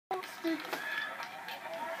nasty.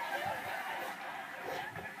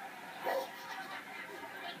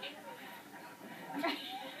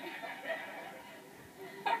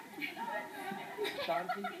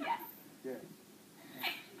 Shanti? Yes. Yeah.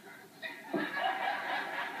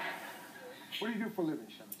 What do you do for a living,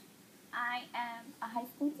 Shanti? I am a high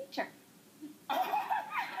school teacher.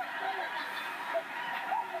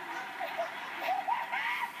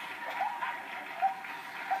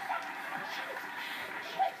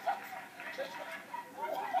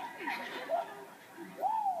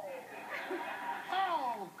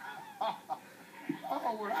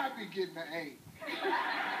 Oh, well, I be getting an A.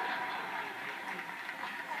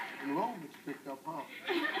 Enrollment's picked up, huh?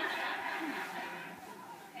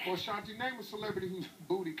 Well, Shanti, name a celebrity whose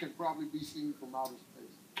booty can probably be seen from outer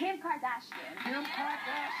space. Kim Kardashian. Kim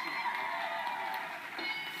Kardashian.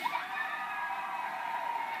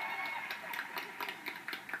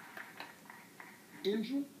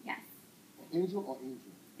 Indra? Yes. Indra or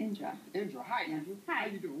Indra? Indra. Indra. Hi, Yes. Indra. Hi. How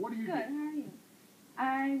you doing? What do you Good. do? How are you?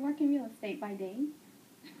 I work in real estate by day.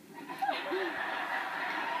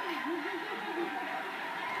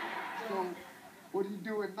 So, what do you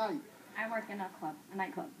do at night? I work in a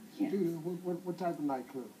nightclub. You Yes. do what type of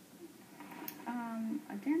nightclub?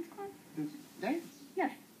 A dance club? This dance?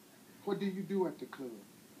 Yes. What do you do at the club?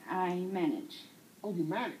 I manage. Oh, you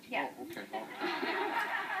manage? Yeah. Oh, okay.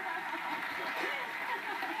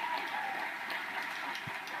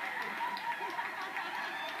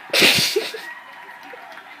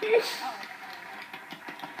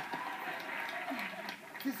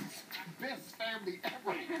 This is the best family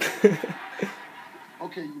ever.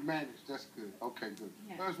 Okay, you managed. That's good. Okay, good.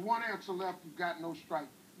 Yeah. There's one answer left. You've got no strike.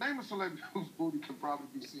 Name a celebrity whose booty can probably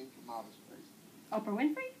be seen from outer space. Oprah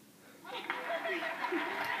Winfrey?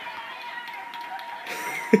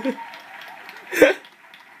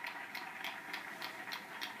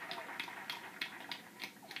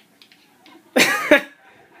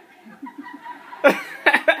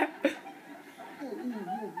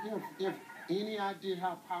 You have any idea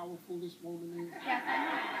how powerful this woman is? Yes, I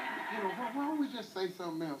know. You know, why don't we just say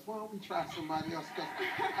something else? Why don't we try somebody else?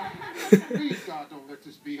 Please, God, don't let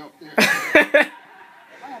this be up there. I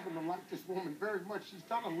happen to like this woman very much. She's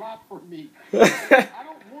done a lot for me. I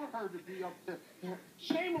don't want her to be up there.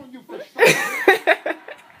 Shame on you for saying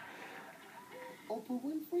Oprah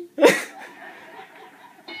Winfrey?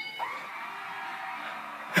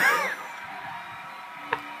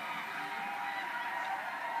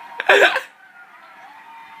 Ha ha!